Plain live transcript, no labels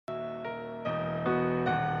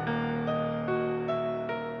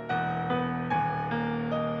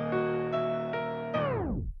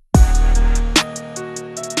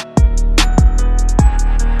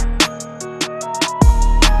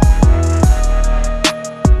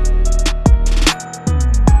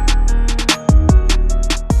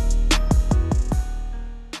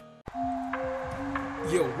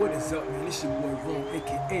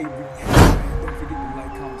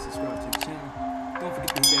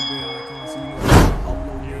bit icon so you know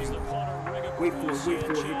upload here. Wait for it, here it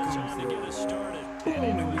comes. Boom,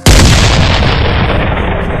 and we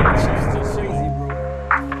Chiefs are crazy, bro.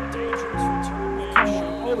 Come on,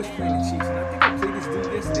 I'm always playing the Chiefs, and I think I played this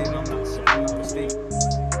dude yesterday, if I'm not mistaken.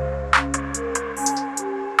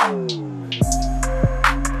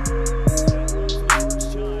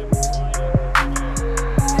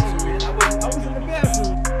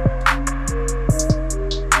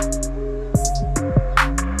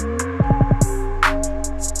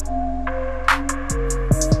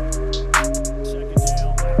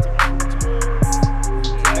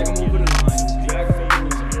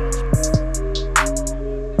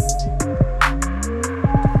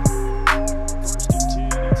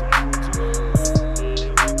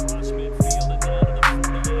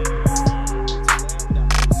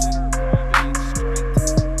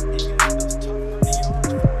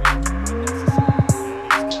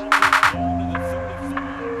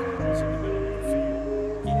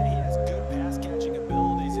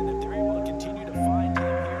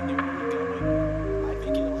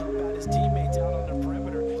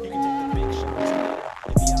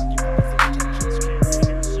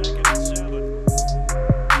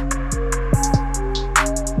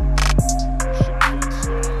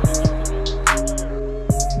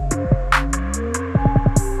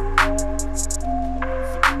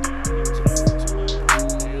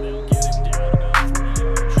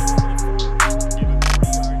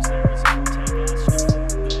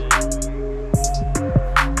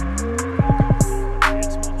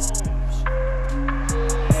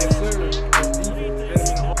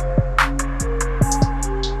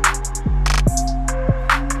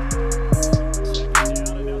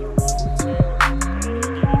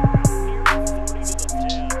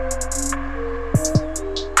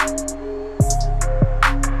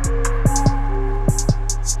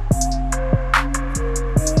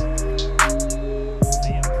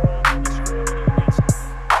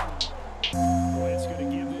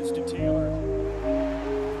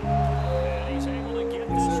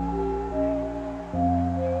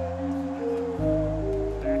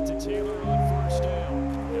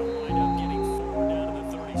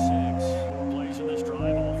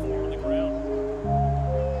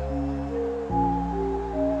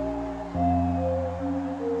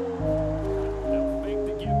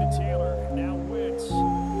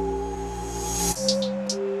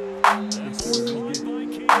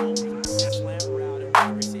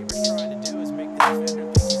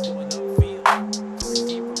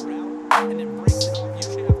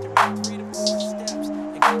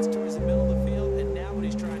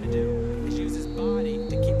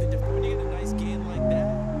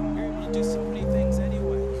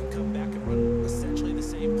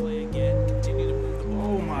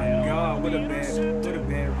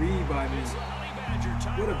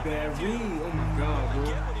 What a bad read. Oh my God, bro.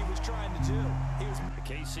 Get what he was trying to do. The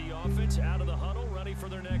KC offense out of the huddle, ready for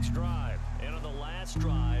their next drive. And on the last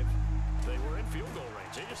drive, they were in field goal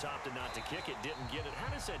range. They just opted not to kick it, didn't get it.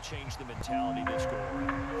 How does that change the mentality this go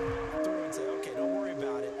around? Through and say, okay, don't worry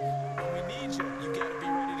about it. When we need you, you got to be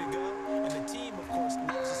ready to go. And the team, of course,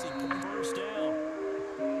 loves to see first down.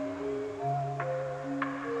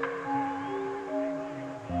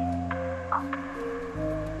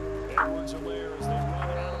 Edwards Alaire as they run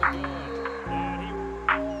it out of the gun. And he...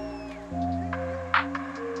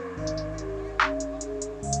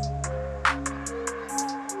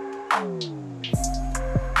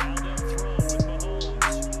 Now they'll throw with Mahomes.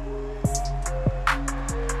 It's going to be IKC.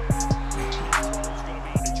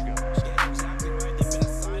 Yeah, you're exactly right. They've been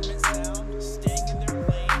assignment sound, staying in their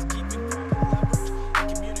lanes, keeping proper leverage, and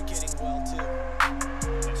communicating well, too.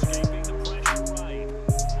 Escaping the pressure right.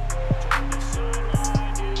 Toward the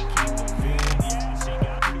sideline. Did he keep moving? Yes, he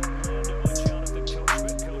got to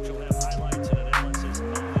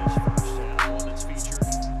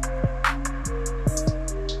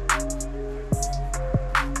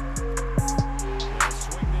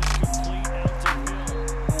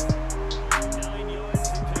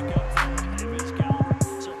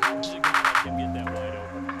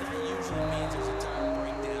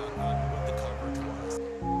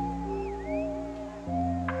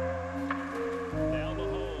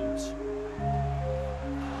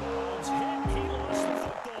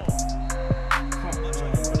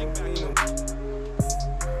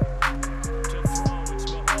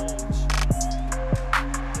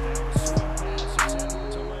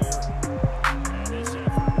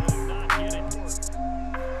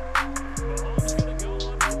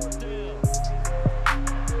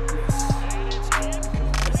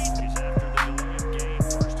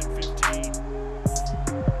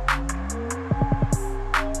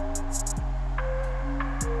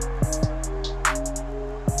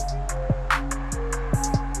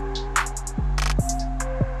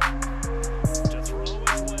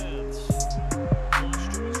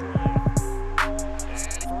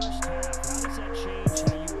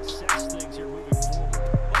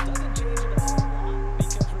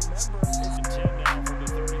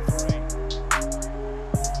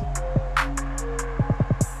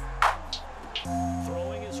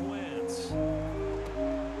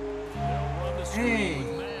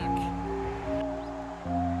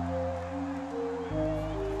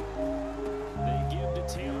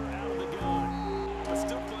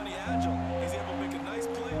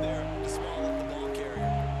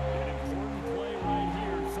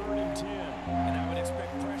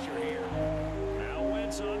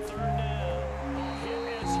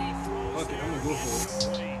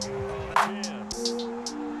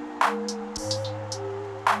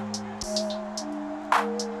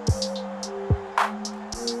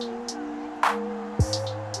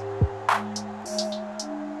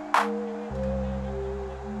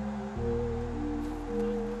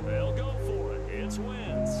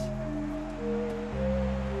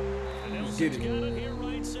get it. Got it here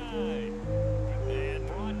right side. And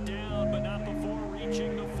brought down, but not before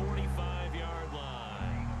reaching the 45-yard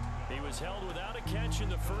line. He was held without a catch in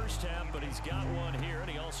the first half, but he's got one here, and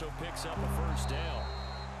he also picks up a first down.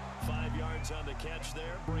 5 yards on the catch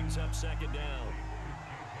there, brings up second down.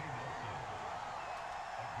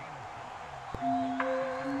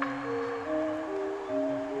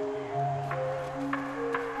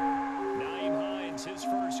 His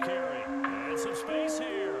first carry. And some space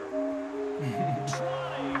here.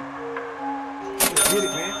 Let's get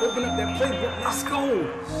it, man. Open up that playbook. Let's go.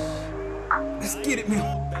 Let's get it,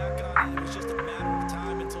 man. Back on it. It was just a matter of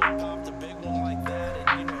time until he popped a big one like that.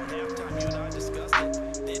 And you know, at halftime, you and I discussed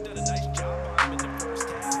it. They had done a nice job on him in the first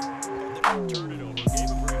half. But they turned it over.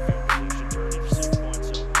 Gave a great field position. Turned it 6 points.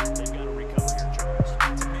 So they've got to recover here, Charles.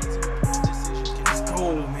 It's amazing what one decision can Let's go,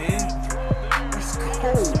 man. Let's go.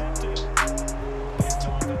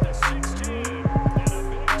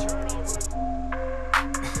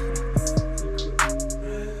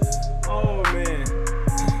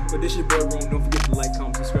 This your boy Rome. Don't forget to like,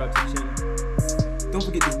 comment, subscribe to the channel. Don't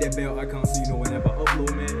forget to hit that bell icon so you know whenever I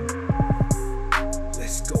upload, man.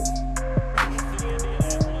 Let's go.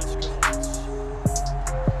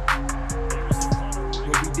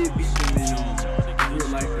 Well, we did beat them in real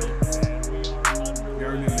life, though.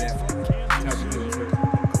 Y'all remember that. How we do it, sir.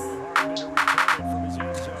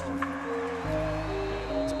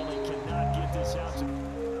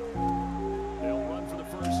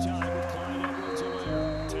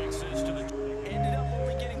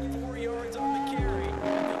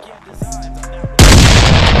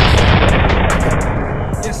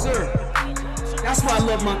 That's why I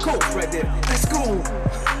love my coach right there. Let's go.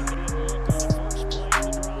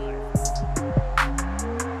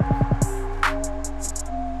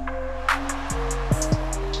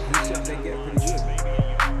 He shot that gap pretty good.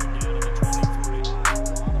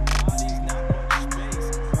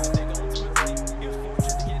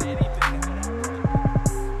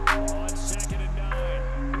 On 2nd and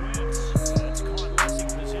 9, Wentz. That's caught losing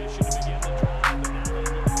position to begin the drive, but now they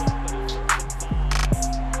look up at 3rd and 5.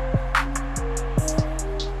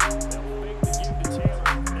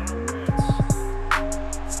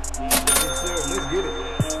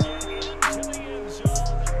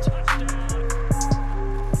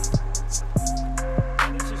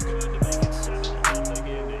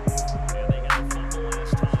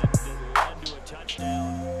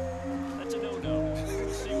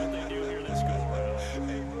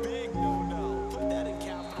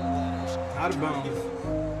 Out of bounds.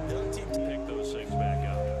 Pick those things back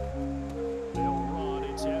up. They'll run.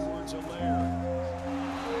 It's Edwards-Helaire.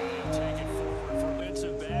 They'll take it forward for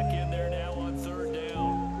Vincent back in there now on 3rd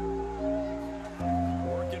down.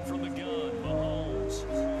 Working from the gun, Mahomes.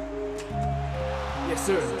 Yes,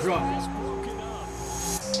 sir. Drop. It's broken up.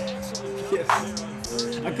 Excellent Yes. coverage there on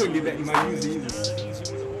 3rd I couldn't get back to my music either. Not an easy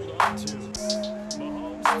one to hold on to.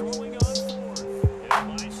 Mahomes throwing on 4th. He'll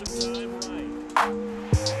buy some time right.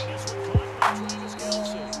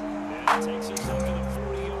 Takes us up to the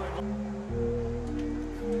 40-yard line.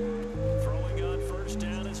 Throwing on 1st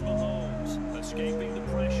down is Mahomes. Escaping the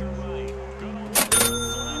pressure right. Good on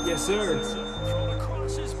the Yes, sir. thrown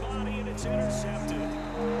across his body, and it's intercepted.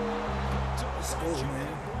 Let's go,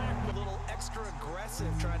 man. a little extra aggressive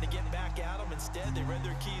trying to get back at them. Instead, they read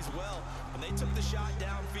their keys well. When they took the shot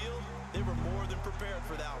downfield, they were more than prepared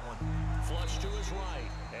for that one. Flush to his right,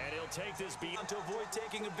 and he'll take this beat. To avoid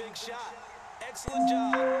taking a big shot. Excellent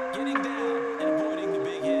job getting down and avoiding the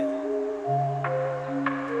big hit.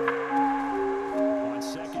 On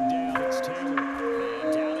 2nd down, it's Taylor.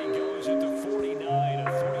 And down he goes at the 49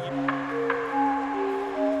 of 3.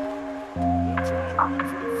 They'll try to run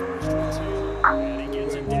for the first with Taylor. And he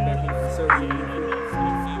gets it down to the 38. By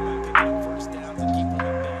picking up first downs and keeping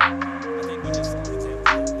them back. I think we just saw an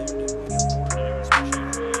example there, didn't we? Important here, especially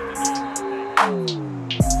early in the game. 7 yards to pick up.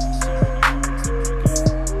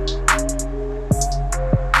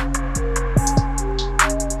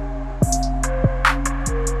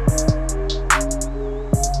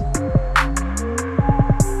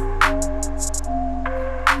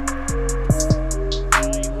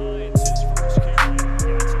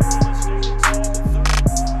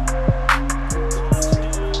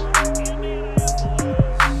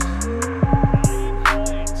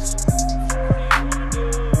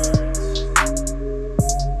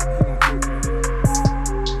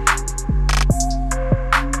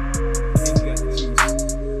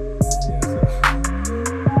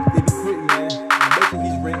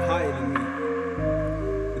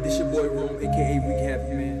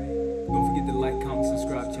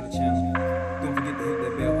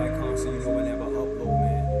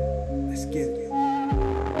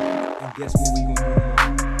 Guess what we gonna do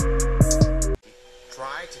tomorrow?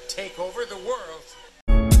 Try to take over the world